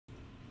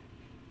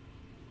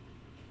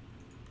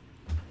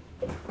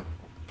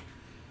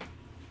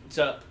What's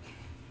up?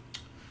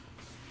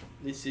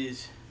 This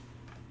is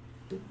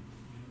the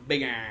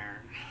Big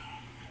Iron.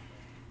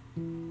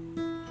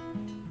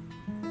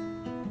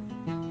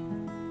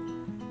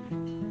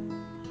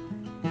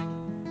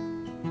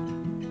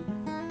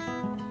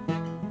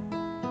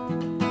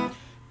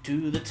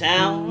 To the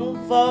town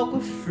of Auburn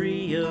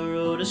Free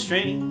rode a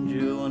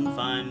stranger one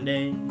fine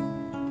day.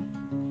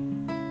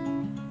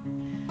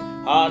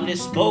 Hardly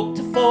spoke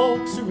to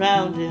folks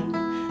around him,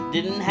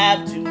 didn't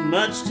have too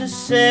much to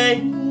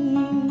say.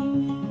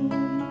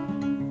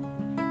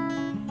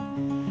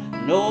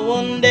 No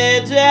one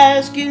dared to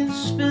ask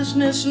his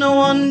business, no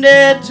one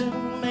dared to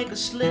make a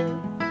slip,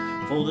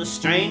 for the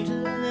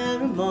stranger there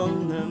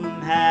among them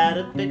had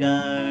a big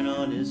iron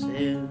on his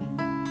head.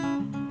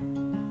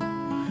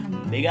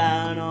 Big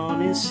iron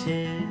on his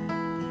head.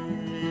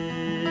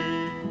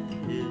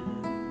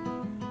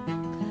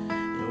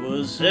 It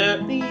was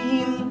early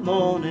in the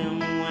morning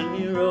when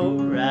he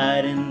rode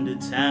right into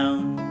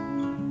town.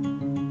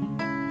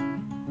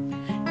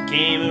 He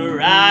came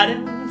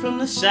riding from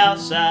the south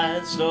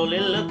side, slowly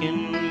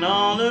looking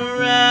all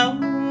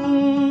around.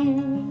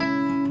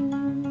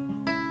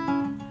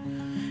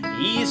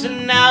 He's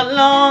an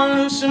outlaw,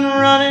 loose and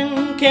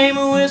running, came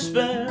a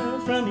whisper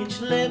from each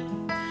lip,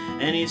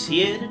 and he's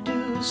here to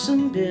do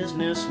some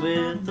business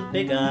with the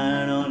big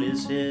iron on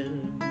his head.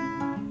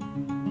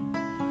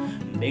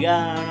 Big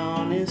iron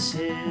on his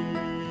head.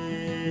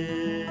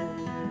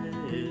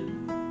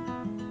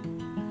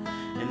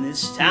 In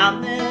this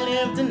town there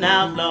lived an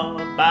outlaw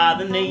by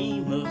the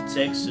name of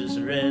Texas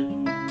Red.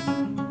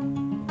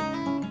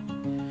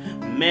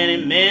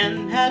 Many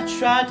men had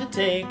tried to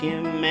take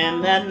him,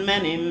 and that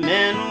many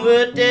men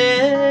were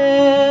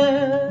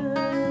dead.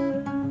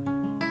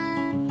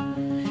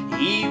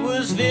 He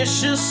was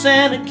vicious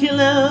and a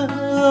killer,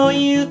 a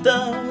youth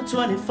of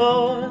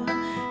 24,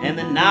 and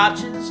the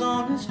notches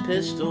on his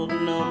pistol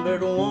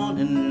numbered 1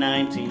 in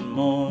 19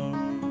 more.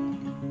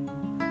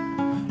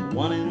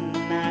 1 in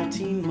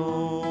 19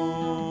 more.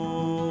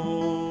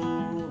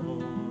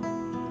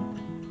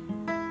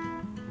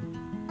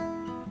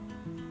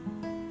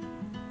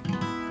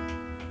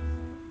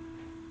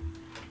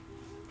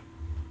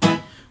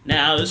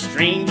 Now the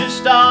stranger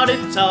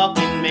started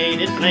talking,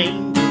 made it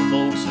plain to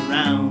folks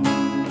around.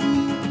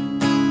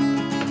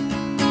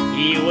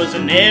 He was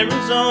an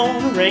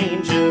Arizona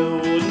Ranger,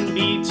 wouldn't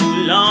be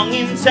too long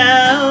in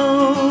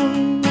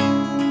town.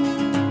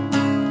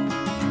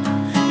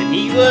 And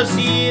he was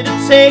here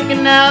to take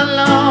an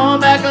outlaw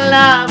back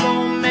alive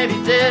or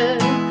maybe dead.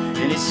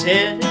 And he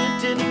said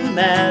it didn't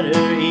matter,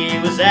 he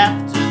was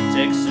after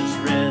Texas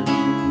Red.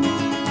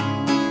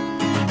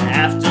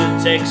 After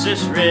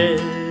Texas Red.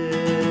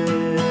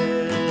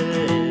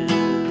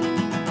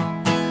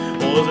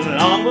 Wasn't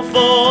long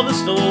before the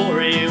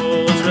story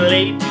was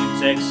relayed to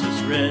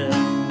Texas Red.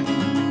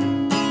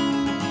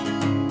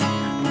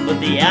 But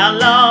the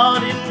outlaw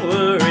didn't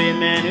worry,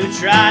 men who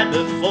tried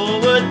before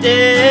were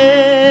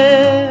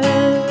dead.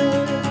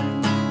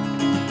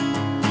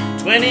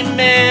 20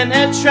 men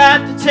had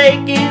tried to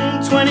take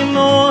him, 20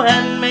 more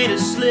had made a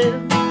slip.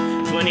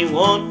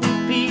 21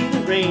 would be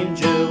the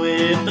ranger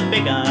with the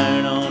big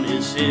iron on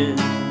his head.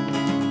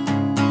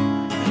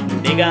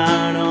 Big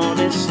iron on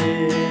his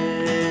head.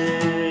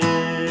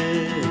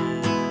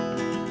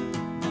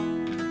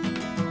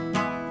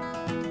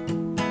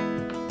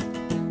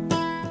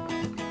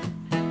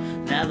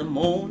 Now the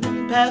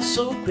morning passed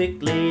so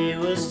quickly, it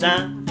was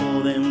time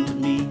for them to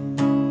meet.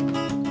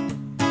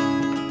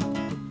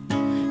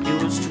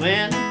 It was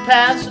 20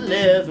 past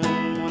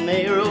 11 when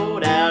they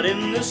rode out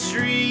in the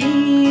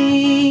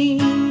street.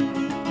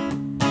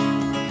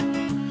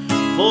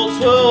 Folks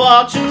were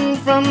watching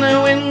from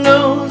their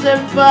windows,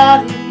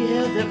 everybody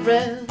held their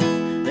breath.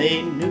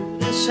 They knew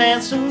this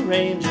handsome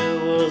ranger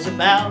was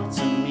about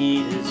to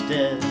meet his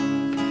death.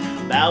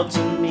 About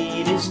to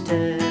meet his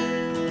death.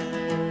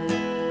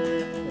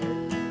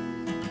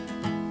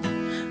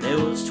 There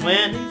was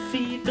 20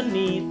 feet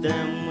beneath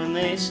them when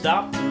they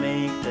stopped to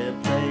make their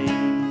play.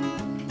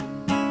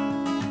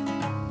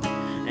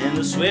 And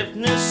the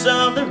swiftness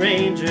of the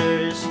ranger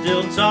is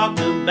still talked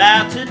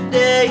about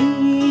today.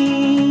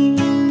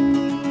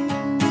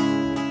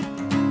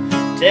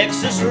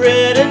 Texas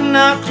Red had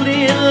not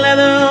cleared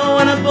leather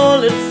when a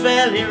bullet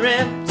fairly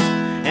ripped,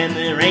 and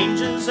the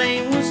ranger's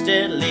aim was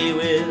deadly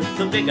with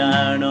the big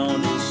iron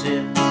on his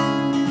hip.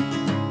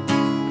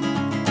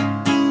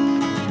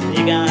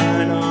 Big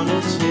iron on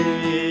his head.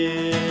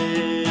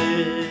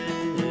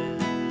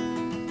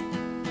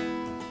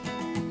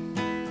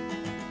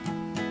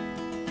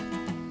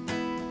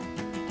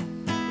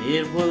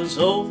 It was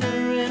over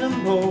in a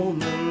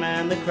moment,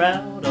 and the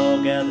crowd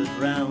all gathered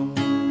round.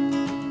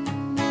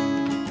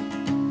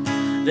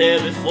 There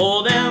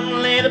before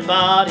them lay the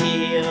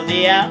body of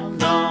the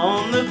outlaw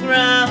on the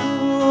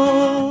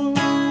ground.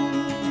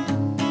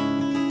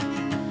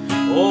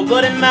 Oh,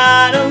 but he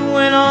might have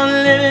went on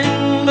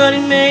living, but he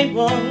made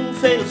one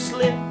fatal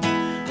slip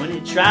when he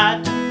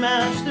tried to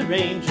match the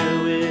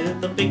ranger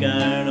with a big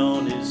iron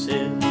on his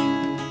head.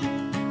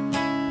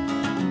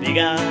 Big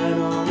iron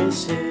on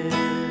his head.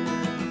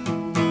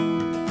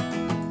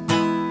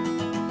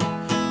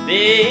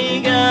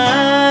 Big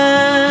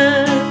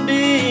iron,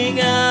 big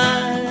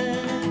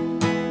iron.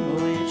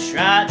 When he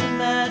tried to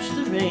match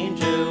the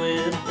Ranger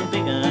with the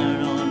big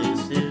iron on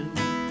his hip.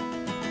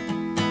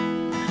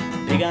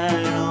 Big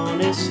iron on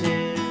his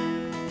hip.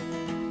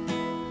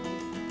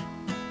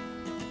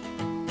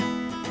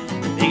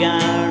 Big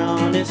iron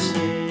on his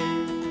hip.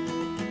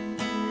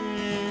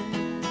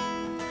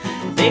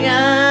 Big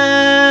iron,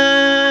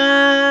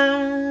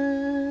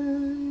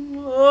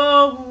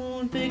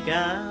 oh, big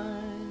iron.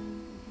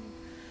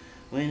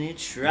 When he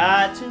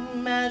tried to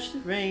match the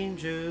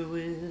Ranger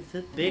with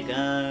a big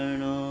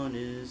iron on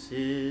his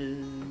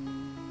hip.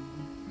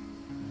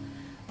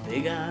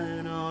 Big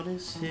iron on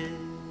his hip.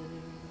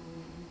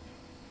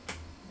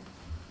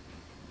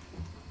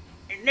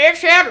 And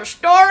that's how the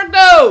story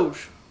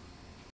goes.